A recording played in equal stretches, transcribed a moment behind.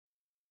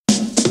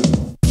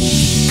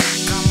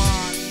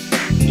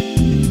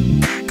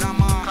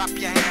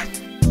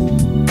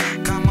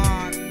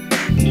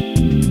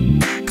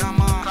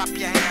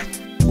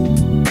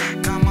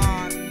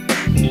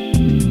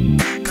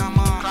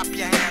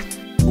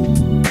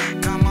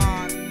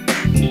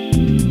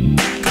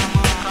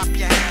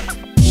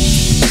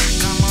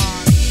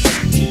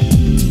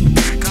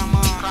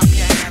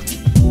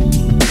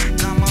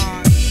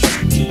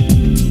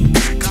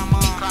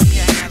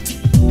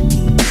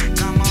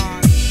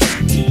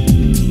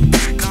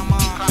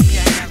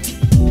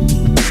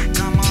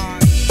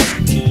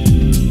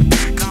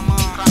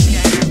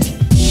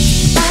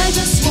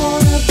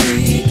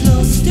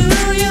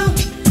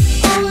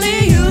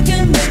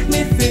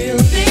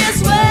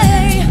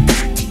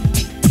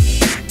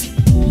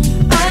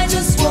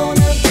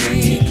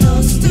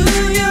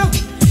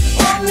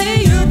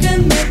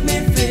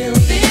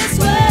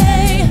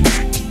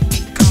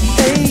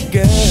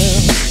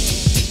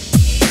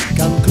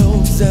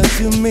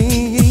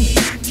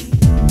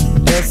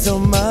so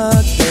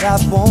much that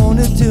I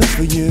wanna do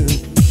for you.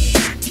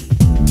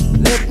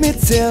 Let me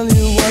tell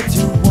you what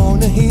you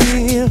wanna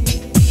hear.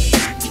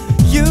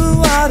 You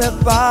are the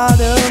part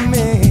of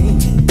me,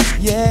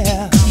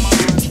 yeah.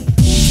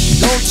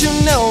 Don't you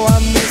know I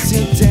miss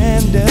your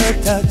tender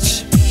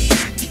touch?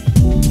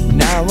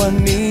 Now I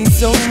need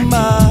so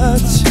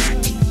much.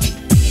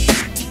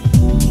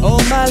 Oh,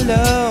 my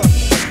love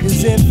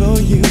is it for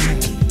you.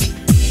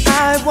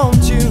 I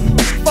want you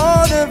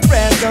for the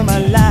rest of my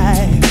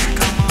life.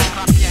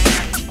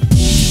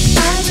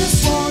 I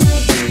just wanna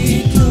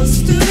be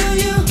close to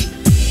you.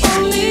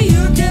 Only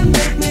you can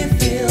make me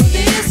feel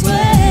this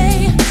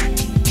way.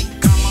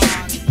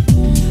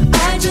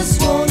 I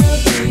just wanna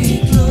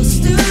be close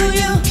to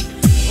you.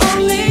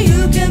 Only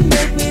you can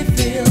make me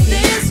feel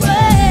this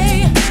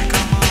way.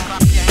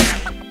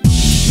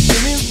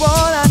 Give me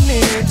what I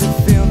need to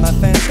feel my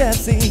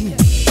fantasy.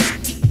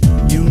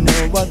 You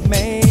know what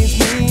makes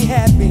me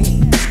happy.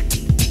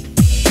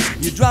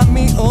 You drive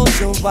me oh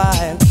so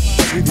wild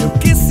with your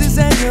kisses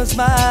and your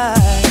smile.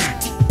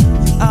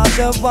 You are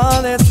the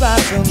one that's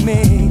right for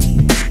me.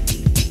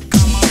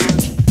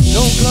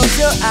 Don't close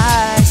your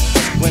eyes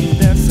when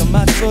there's so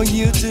much for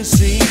you to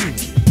see.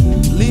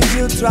 Leave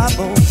your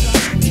troubles,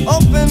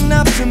 open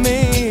up to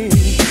me.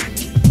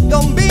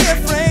 Don't be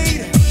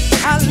afraid,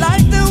 I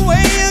like the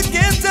way you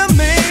get to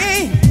me.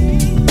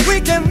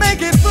 We can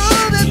make it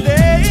through the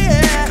day,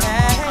 yeah.